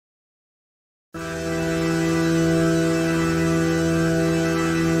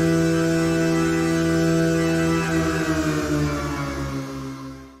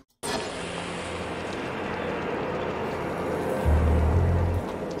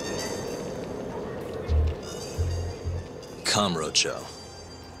Kamurocho.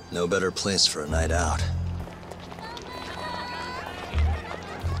 No better place for a night out.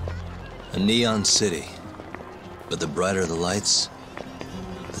 A neon city. But the brighter the lights,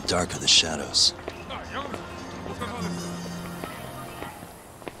 the darker the shadows.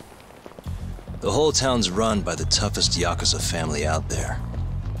 The whole town's run by the toughest Yakuza family out there,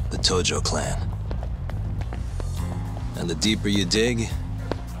 the Tojo clan. And the deeper you dig,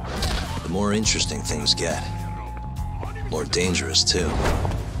 the more interesting things get. More dangerous, too.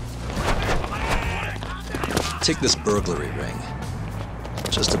 Take this burglary ring.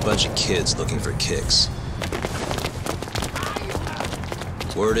 Just a bunch of kids looking for kicks.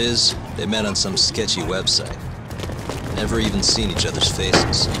 Word is, they met on some sketchy website. Never even seen each other's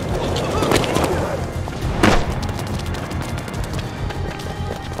faces.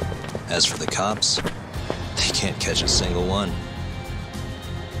 As for the cops, they can't catch a single one.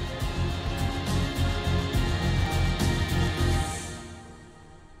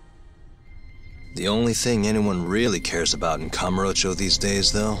 The only thing anyone really cares about in Kamurocho these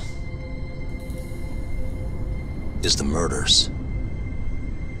days, though, is the murders.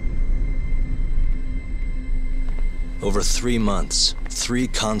 Over 3 months, 3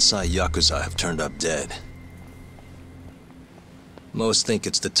 Kansai Yakuza have turned up dead. Most think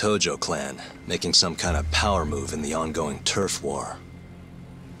it's the Tojo clan, making some kind of power move in the ongoing turf war.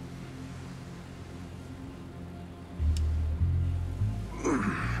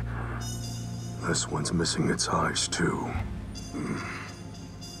 This one's missing its eyes, too.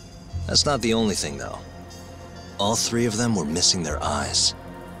 That's not the only thing, though. All 3 of them were missing their eyes.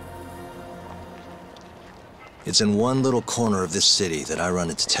 It's in one little corner of this city that I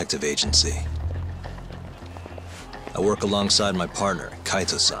run a detective agency. I work alongside my partner,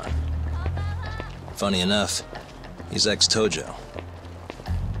 Kaito-san. Funny enough, he's ex-Tojo.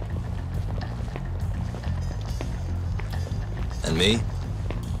 And me?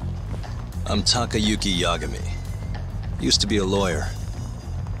 I'm Takayuki Yagami. Used to be a lawyer,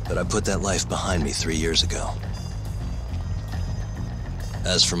 but I put that life behind me 3 years ago.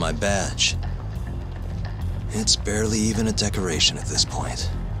 As for my badge, it's barely even a decoration at this point.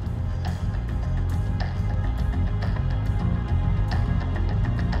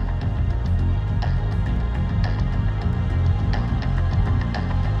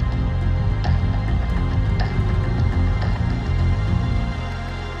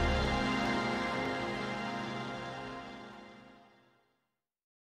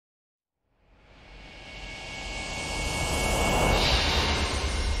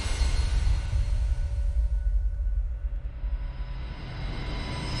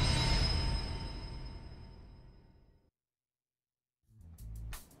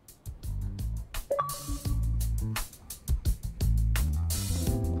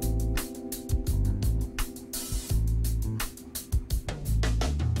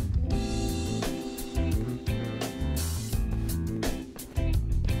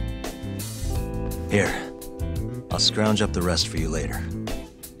 Here, I'll scrounge up the rest for you later.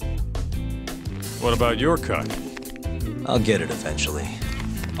 What about your cut? I'll get it eventually.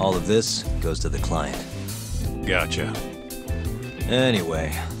 All of this goes to the client. Gotcha.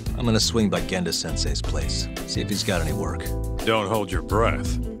 Anyway, I'm gonna swing by Genda-sensei's place, see if he's got any work. Don't hold your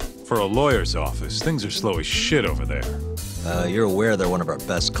breath. For a lawyer's office, things are slow as shit over there. You're aware they're one of our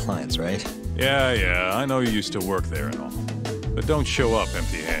best clients, right? Yeah, I know you used to work there and all. But don't show up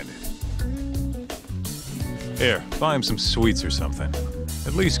empty-handed. Here, buy him some sweets or something.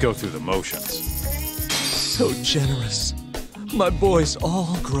 At least go through the motions. So generous. My boy's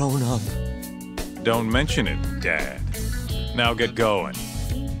all grown up. Don't mention it, Dad. Now get going.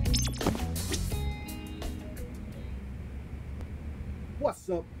 What's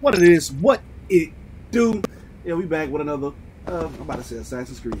up? What it is? What it do? Yeah, we back with another. I'm about to say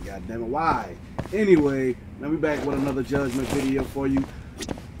Assassin's Creed. Goddammit, why? Anyway, now we back with another judgment video for you.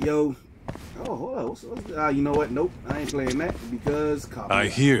 Yo. Oh, hold on. You know what? Nope, I ain't playing that because copyright. I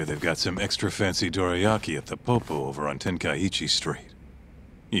hear they've got some extra fancy dorayaki at the Popo over on Tenkaichi Street.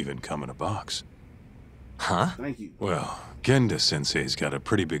 Even come in a box. Huh? Thank you. Well, Genda-sensei's got a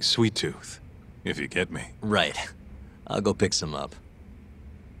pretty big sweet tooth, if you get me. Right. I'll go pick some up.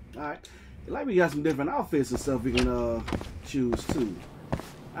 Alright. Like we got some different outfits and stuff we can choose too.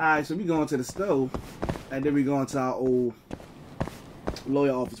 Alright, so we going to the store and then we going to our old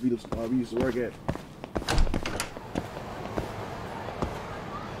lawyer office we used to work at.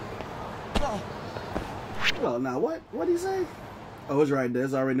 Well, now what did he say? Oh, it's right there.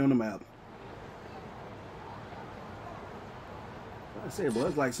 It's already on the map. I say, boy,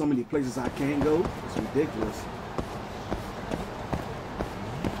 it's like so many places I can't go. It's ridiculous.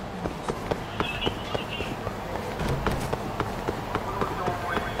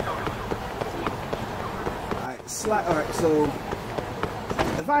 Alright, so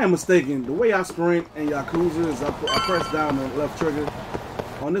if I am mistaken, the way I sprint in Yakuza is I press down the left trigger.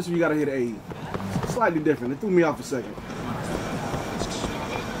 On this one, you gotta hit A. It's slightly different. It threw me off a second.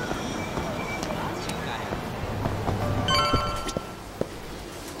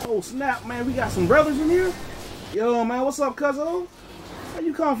 Oh snap, man! We got some brothers in here. Yo, man, what's up, cuzzo? Where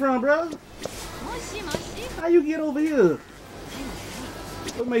you come from, bro? How you get over here?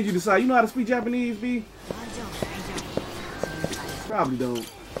 What made you decide? You know how to speak Japanese, B? Probably don't.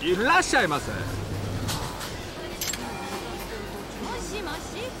 This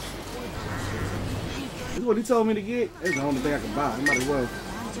is what he told me to get. That's the only thing I can buy. I might as well.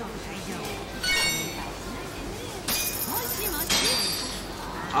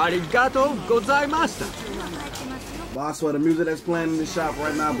 Arigato gozaimashita. But I swear the music that's playing in the shop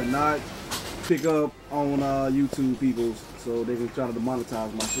right now, but not pick up on YouTube people's, so they can try to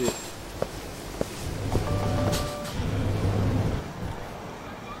demonetize my shit.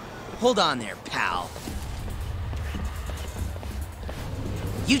 Hold on there, pal.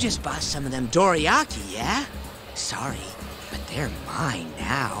 You just bought some of them dorayaki, yeah? Sorry, but they're mine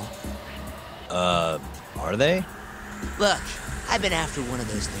now. Are they? Look, I've been after one of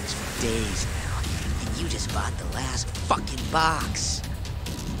those things for days now, and you just bought the last fucking box.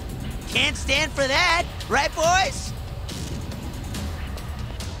 Can't stand for that, right, boys?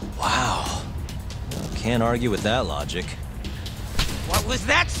 Wow. Can't argue with that logic. What was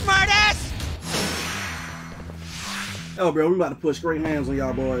that, smartass? Oh, bro, we about to put straight hands on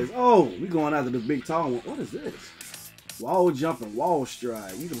y'all boys. Oh, we going after this big tall one. What is this? Wall jump and wall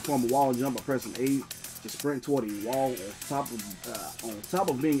stride. You can perform a wall jump by pressing A to sprint toward a wall on top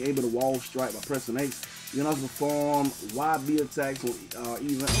of being able to wall strike by pressing X. You can also perform YB attacks on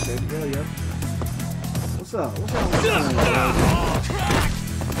even. Okay, hell yeah. What's up? What's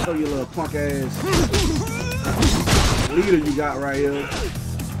up? Show you little punk ass leader you got right here.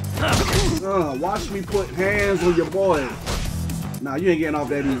 Watch me put hands on your boy. Nah, you ain't getting off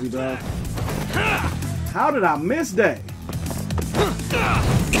that easy, dog. How did I miss that?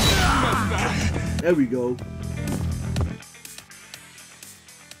 There we go.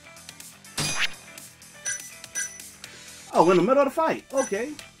 Oh, in the middle of the fight.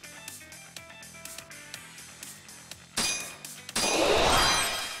 Okay.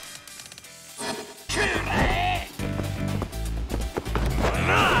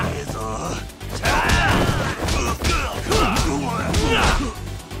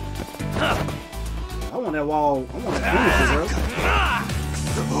 I want that wall. I want that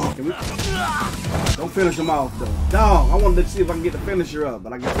finisher, bro. Can we? Don't finish him off, though. Dog, I wanted to see if I can get the finisher up,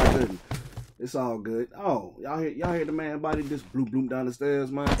 but I guess I didn't. It's all good. Oh, y'all hear the man body just bloop down the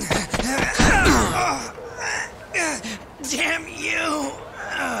stairs, man? Damn you!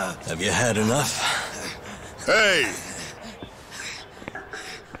 Have you had enough? Hey!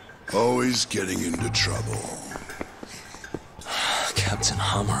 Always getting into trouble. Captain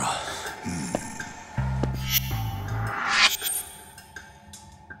Hamura.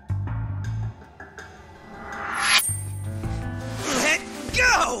 Let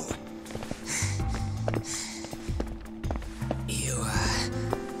go!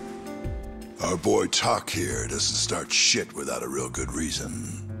 Our boy Tak here doesn't start shit without a real good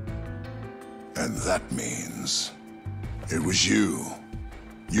reason. And that means it was you.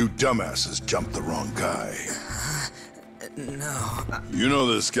 You dumbasses jumped the wrong guy. No. You know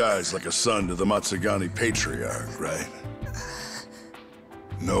this guy's like a son to the Matsugani patriarch, right?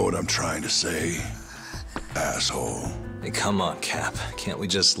 Know what I'm trying to say? Asshole. Hey, come on, Cap. Can't we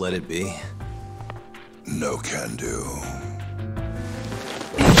just let it be? No can do.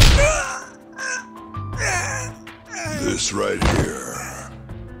 This right here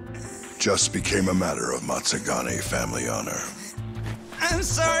just became a matter of Matsugani family honor. I'm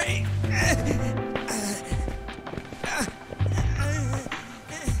sorry.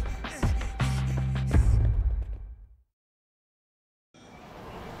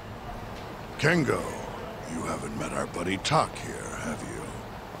 Kengo, you haven't met our buddy Tak here, have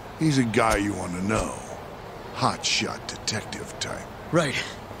you? He's a guy you want to know. Hotshot detective type. Right.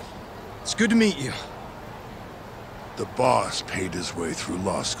 It's good to meet you. The boss paid his way through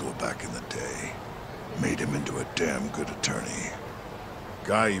law school back in the day. Made him into a damn good attorney.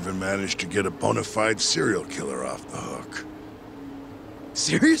 Guy even managed to get a bona fide serial killer off the hook.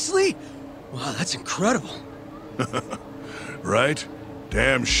 Seriously? Wow, that's incredible. Right?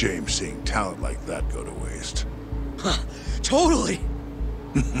 Damn shame seeing talent like that go to waste. Huh, totally.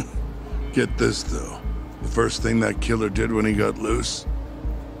 Get this, though. The first thing that killer did when he got loose?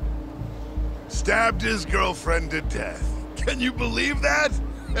 Stabbed his girlfriend to death. Can you believe that?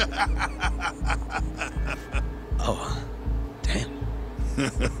 Oh, damn.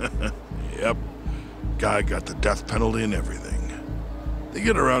 Yep. Guy got the death penalty and everything. They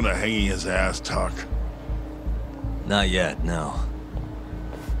get around to hanging his ass, Tuck. Not yet, no.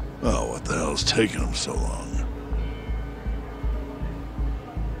 Oh, what the hell's taking him so long?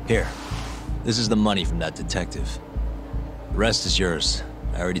 Here. This is the money from that detective. The rest is yours.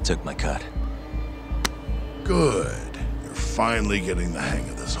 I already took my cut. Good. You're finally getting the hang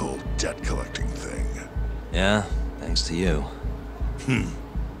of this whole debt-collecting thing. Yeah, thanks to you.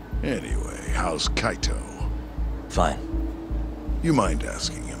 Anyway, how's Kaito? Fine. You mind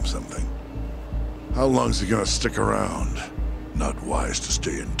asking him something? How long's he gonna stick around? Not wise to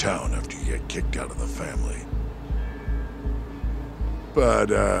stay in town after you get kicked out of the family.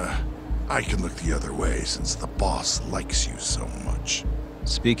 But, I can look the other way since the boss likes you so much.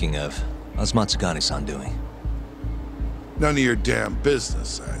 Speaking of, how's Matsugane-san doing? None of your damn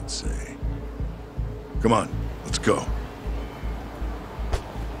business, I'd say. Come on, let's go.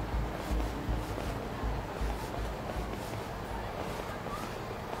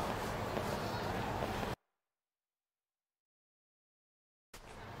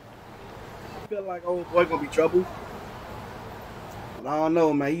 Feel like old boy gonna be trouble. But I don't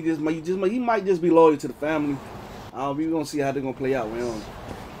know, man. He might just be loyal to the family. We gonna see how they're gonna play out.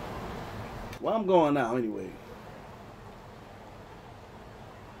 Where I'm going now, anyway.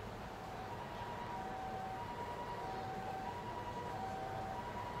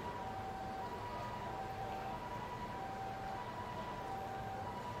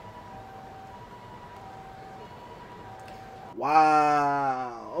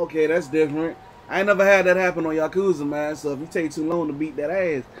 Wow. Okay, that's different. I ain't never had that happen on Yakuza, man. So if you take too long to beat that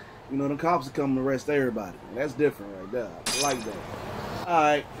ass, you know, the cops will come and arrest everybody. That's different right there. I like that.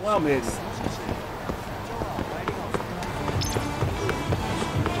 Alright, well, I'm heading.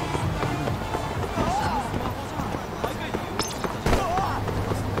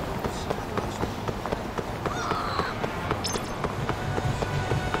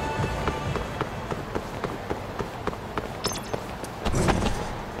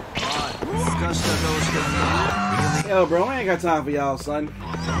 Yo, bro, I ain't got time for y'all, son.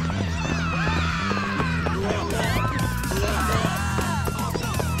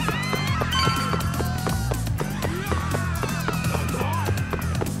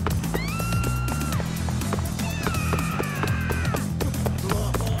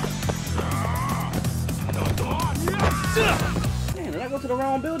 Man, did I go to the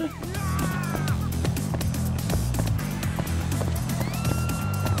wrong building?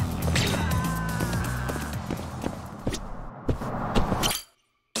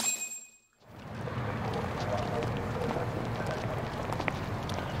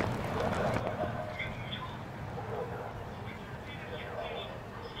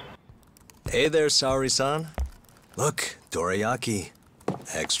 Hey there, Saori-san. Look, dorayaki.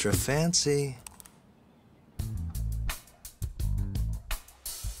 Extra fancy.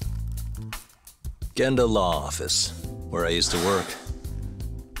 Genda Law Office, where I used to work.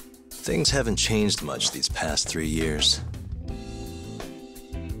 Things haven't changed much these past 3 years.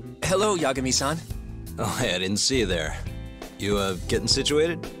 Hello, Yagami-san. Oh, hey, I didn't see you there. You, getting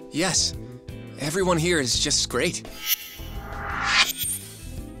situated? Yes. Everyone here is just great.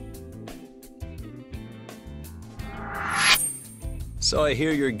 So I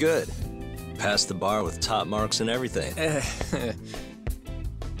hear you're good. Passed the bar with top marks and everything.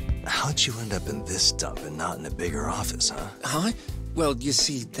 How'd you end up in this dump and not in a bigger office, huh? Huh? Well, you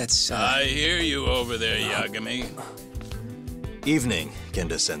see, that's, I hear you over there, Yagami. Evening,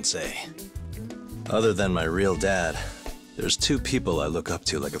 Genda-sensei. Other than my real dad, there's 2 people I look up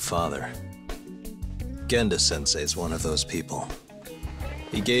to like a father. Genda-sensei's one of those people.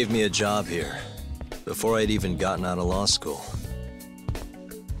 He gave me a job here, before I'd even gotten out of law school.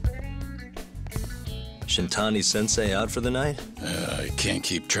 Shintani-sensei out for the night? I can't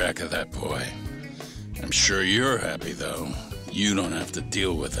keep track of that boy. I'm sure you're happy, though. You don't have to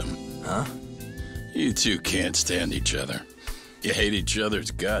deal with him. Huh? You two can't stand each other. You hate each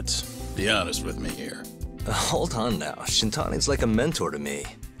other's guts. Be honest with me here. Hold on now. Shintani's like a mentor to me.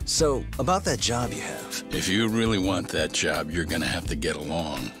 So, about that job you have. If you really want that job, you're gonna have to get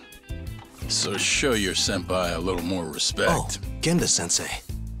along. So show your senpai a little more respect. Oh, Genda-sensei.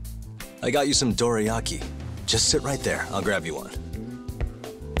 I got you some dorayaki. Just sit right there. I'll grab you one.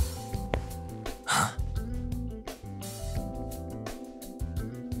 Huh?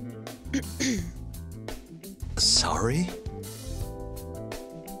 Sorry?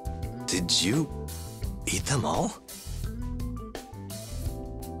 Did you eat them all?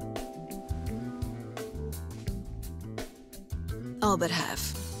 All but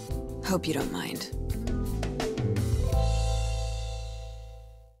half. Hope you don't mind.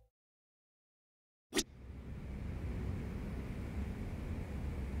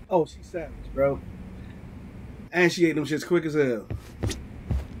 Oh, she's savage, bro. And she ate them shits quick as hell.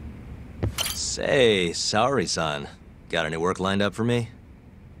 Say, Saori-san, got any work lined up for me?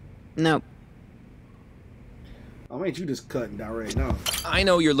 Nope. Oh, ain't you just cutting direct, no? I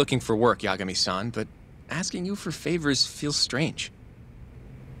know you're looking for work, Yagami-san, but asking you for favors feels strange.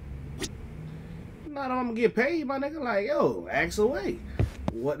 Not I'm gonna get paid, my nigga. Like, yo, ask away.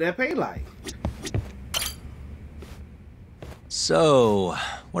 What that pay like? So,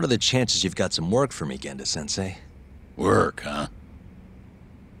 what are the chances you've got some work for me, Genda-sensei? Work, huh?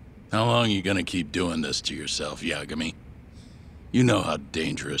 How long you gonna keep doing this to yourself, Yagami? You know how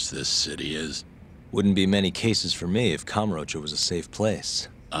dangerous this city is. Wouldn't be many cases for me if Kamurocho was a safe place.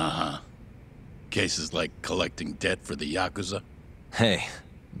 Uh-huh. Cases like collecting debt for the Yakuza? Hey,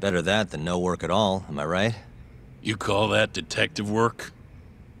 better that than no work at all, am I right? You call that detective work?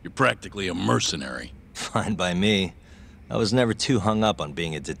 You're practically a mercenary. Fine by me. I was never too hung up on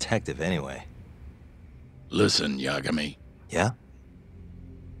being a detective anyway. Listen, Yagami. Yeah?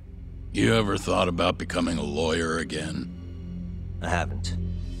 You ever thought about becoming a lawyer again? I haven't.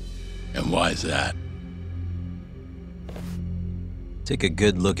 And why's that? Take a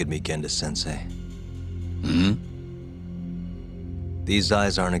good look at me, Genda-sensei. Hmm? These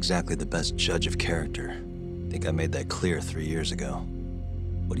eyes aren't exactly the best judge of character. I think I made that clear 3 years ago.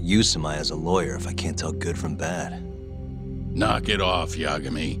 What use am I as a lawyer if I can't tell good from bad? Knock it off,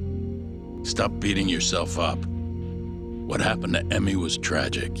 Yagami. Stop beating yourself up. What happened to Emmy was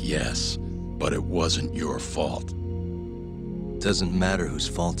tragic, yes, but it wasn't your fault. Doesn't matter whose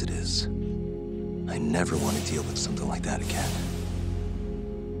fault it is. I never want to deal with something like that again.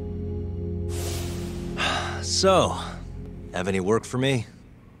 So, have any work for me?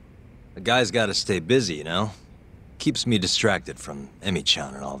 A guy's gotta stay busy, you know? Keeps me distracted from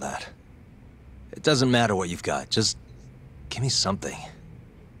Emmy-chan and all that. It doesn't matter what you've got, just give me something.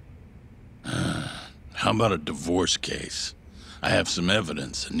 How about a divorce case? I have some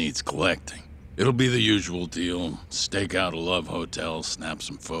evidence that needs collecting. It'll be the usual deal. Stake out a love hotel, snap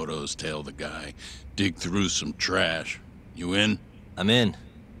some photos, tail the guy, dig through some trash. You in? I'm in.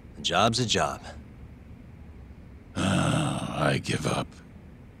 A job's a job. I give up.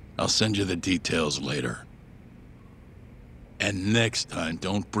 I'll send you the details later. And next time,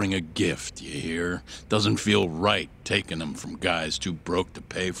 don't bring a gift, you hear? Doesn't feel right taking them from guys too broke to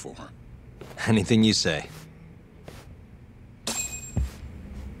pay for. Anything you say.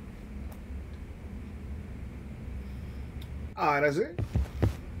 Alright, that's it.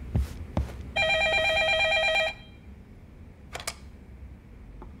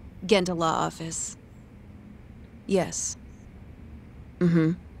 Genda Law Office. Yes.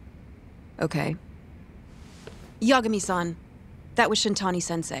 Mm-hmm. Okay. Yagami-san, that was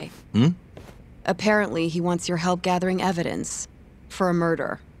Shintani-sensei. Hmm? Apparently, he wants your help gathering evidence for a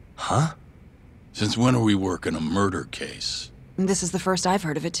murder. Huh? Since when are we working a murder case? This is the first I've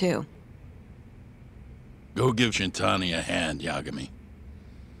heard of it, too. Go give Shintani a hand, Yagami.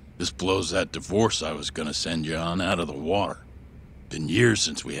 This blows that divorce I was gonna send you on out of the water. Been years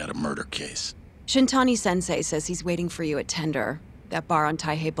since we had a murder case. Shintani-sensei says he's waiting for you at Tender, that bar on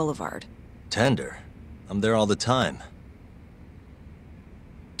Taihei Boulevard. Tender? I'm there all the time.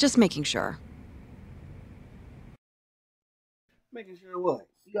 Just making sure. Making sure what?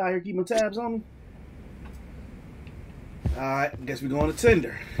 You out here keeping tabs on me? Alright, guess we're going to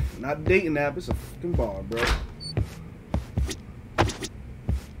Tinder. Not a dating app, it's a fucking bar, bro.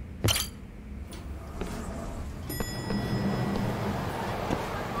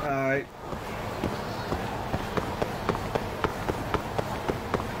 Alright.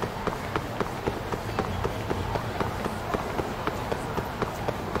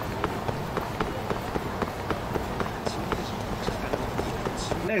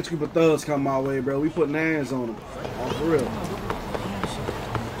 Next group of thugs come my way, bro. We putting hands on them. Oh, for real.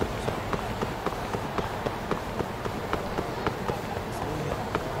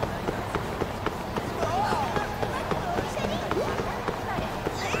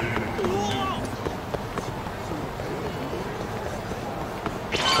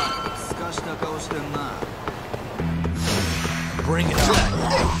 Bring it on.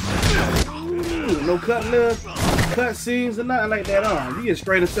 No cut scenes or nothing like that on. You get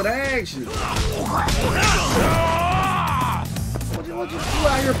straight into the action. What you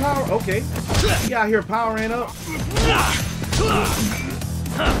out here power? Okay. You out here powering up.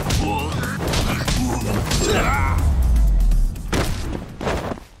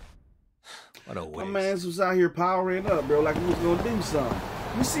 What a waste. My man's was out here powering up, bro, like he was gonna do something.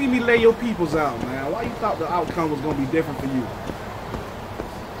 You see me lay your peoples out, man. Why you thought the outcome was gonna be different for you?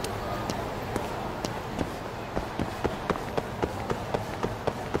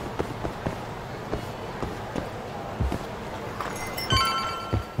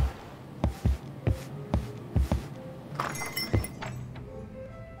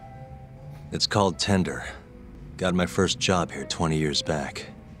 It's called Tender. Got my first job here 20 years back.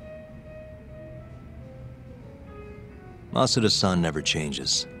 Masuda-san never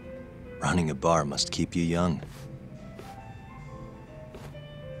changes. Running a bar must keep you young.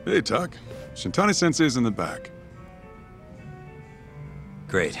 Hey, Tuck. Shintani-sensei's in the back.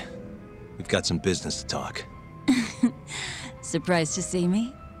 Great. We've got some business to talk. Surprised to see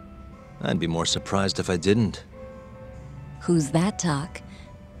me? I'd be more surprised if I didn't. Who's that, Talk?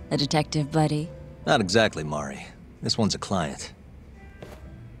 A detective buddy? Not exactly, Mari. This one's a client.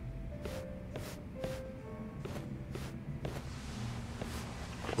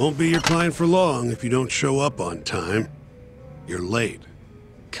 Won't be your client for long if you don't show up on time. You're late.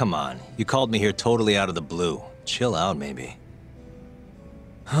 Come on, you called me here totally out of the blue. Chill out, maybe.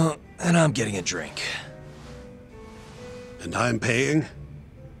 Huh, and I'm getting a drink. And I'm paying?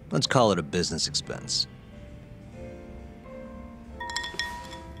 Let's call it a business expense.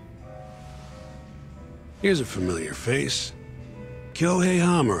 Here's a familiar face. Kyohei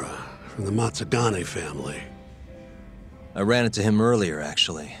Hamura, from the Matsugane family. I ran into him earlier,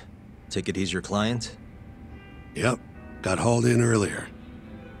 actually. Take it he's your client? Yep, got hauled in earlier.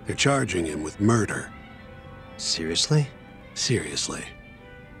 They're charging him with murder. Seriously? Seriously.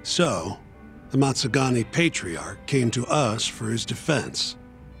 So, the Matsugane patriarch came to us for his defense.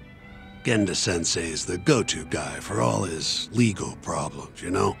 Genda-sensei's the go-to guy for all his legal problems, you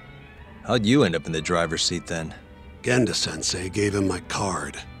know? How'd you end up in the driver's seat then? Genda-sensei gave him my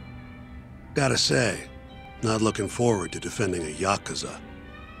card. Gotta say, not looking forward to defending a Yakuza.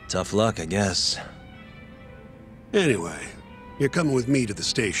 Tough luck, I guess. Anyway, you're coming with me to the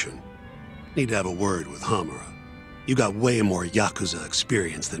station. Need to have a word with Hamura. You got way more Yakuza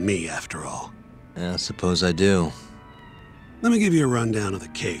experience than me, after all. Yeah, I suppose I do. Let me give you a rundown of the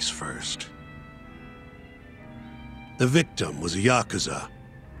case first. The victim was a Yakuza.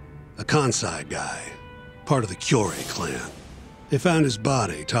 A Kansai guy, part of the Kyorei clan. They found his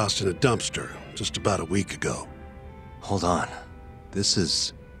body tossed in a dumpster just about a week ago. Hold on. This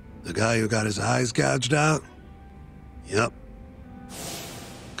is... The guy who got his eyes gouged out? Yep.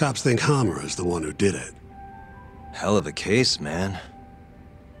 Cops think Hamura's the one who did it. Hell of a case, man.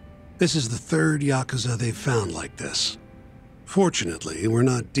 This is the third Yakuza they've found like this. Fortunately, we're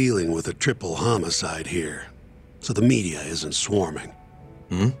not dealing with a triple homicide here, so the media isn't swarming.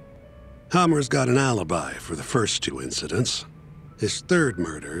 Hammer's got an alibi for the first two incidents. His third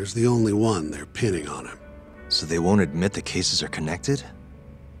murder is the only one they're pinning on him. So they won't admit the cases are connected?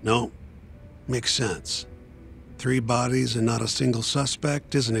 No. Makes sense. 3 bodies and not a single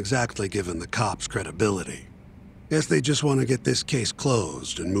suspect isn't exactly giving the cops credibility. Guess they just want to get this case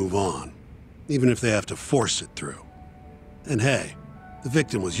closed and move on, even if they have to force it through. And hey, the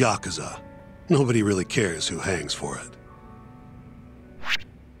victim was Yakuza. Nobody really cares who hangs for it.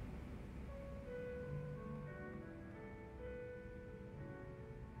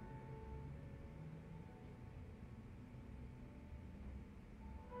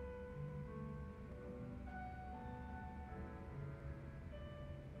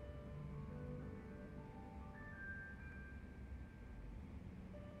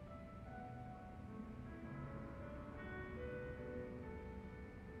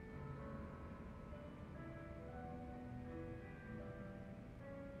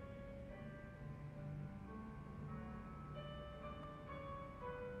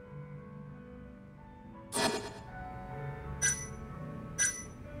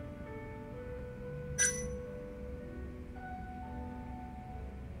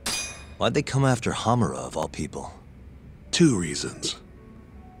 Why'd they come after Hamura, of all people? 2 reasons.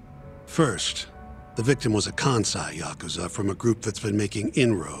 First, the victim was a Kansai Yakuza from a group that's been making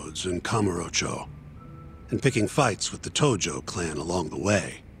inroads in Kamurocho, and picking fights with the Tojo clan along the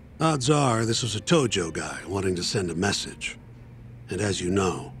way. Odds are this was a Tojo guy wanting to send a message. And as you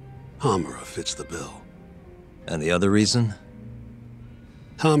know, Hamura fits the bill. And the other reason?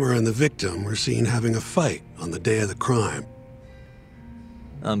 Hamura and the victim were seen having a fight on the day of the crime.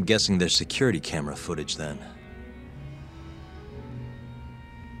 I'm guessing there's security camera footage then.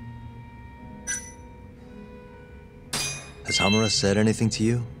 Has Hamura said anything to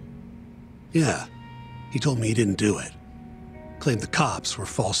you? Yeah. He told me he didn't do it. Claimed the cops were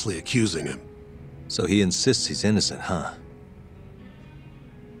falsely accusing him. So he insists he's innocent, huh?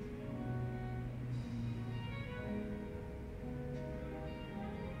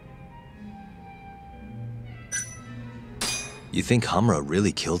 You think Hamura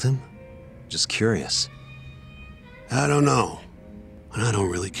really killed him? Just curious. I don't know, and I don't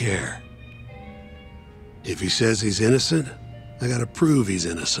really care. If he says he's innocent, I gotta prove he's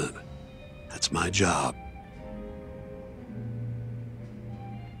innocent. That's my job.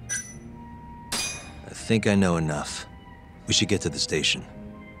 think I know enough. We should get to the station.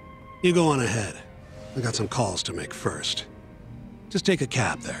 You go on ahead. I got some calls to make first. Just take a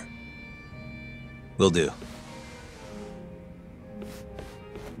cab there. Will do.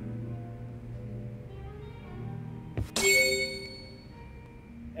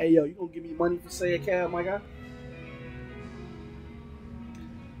 Hey, yo, you gonna give me money for say a cab, my guy?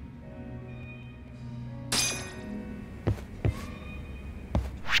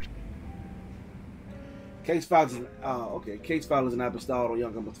 Case files is Case file is an app installed on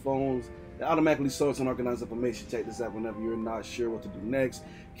young people's phones. It automatically sorts and organizes information. Check this out whenever you're not sure what to do next.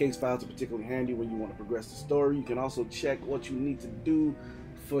 Case files are particularly handy when you want to progress the story. You can also check what you need to do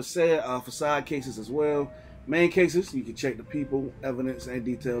for side cases as well. Main cases, you can check the people, evidence, and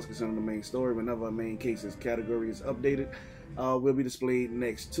details concerning the main story. Whenever a main case's category is updated, will be displayed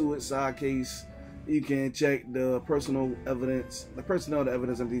next to it. Side case, you can check the personnel, the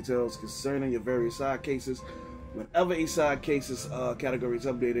evidence, and details concerning your various side cases. Whenever a side case's category is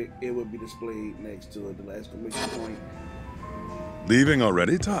updated, it will be displayed next to it. The exclamation point. Leaving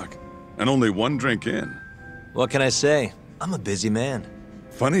already, Doc? And only one drink in. What can I say? I'm a busy man.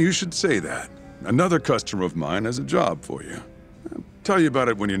 Funny you should say that. Another customer of mine has a job for you. I'll tell you about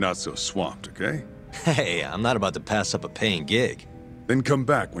it when you're not so swamped, okay? Hey, I'm not about to pass up a paying gig. Then come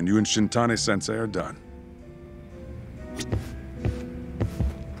back when you and Shintani-sensei are done.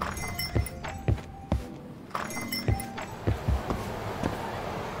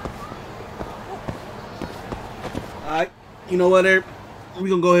 Alright, you know what, Eric? We're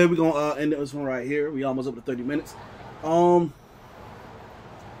gonna go ahead, we're gonna end this one right here. We almost up to 30 minutes.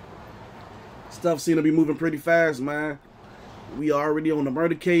 Stuff seem to be moving pretty fast, man. We already on the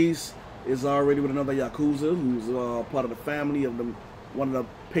murder case. It's already with another Yakuza who's part of the family of one of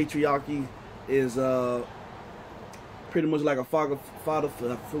the patriarchy is pretty much like a father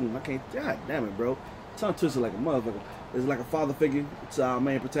I can't, god damn it, bro. Tongue twisted like a motherfucker. It's like a father figure. It's our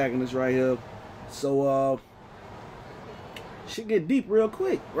main protagonist right here. So shit get deep real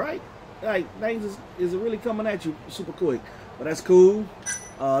quick, right? Like things is really coming at you super quick. But that's cool.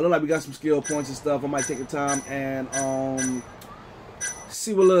 Look like we got some skill points and stuff. I might take the time and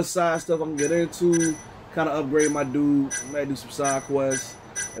see what little side stuff I can get into. Kind of upgrade my dude. Might do some side quests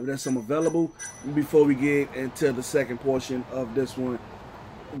if there's some available before we get into the second portion of this one.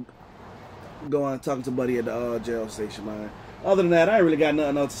 Going and talking to Buddy at the jail station, man. Other than that, I ain't really got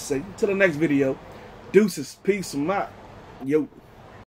nothing else to say. Till the next video. Deuces. Peace. I'm out. Yo.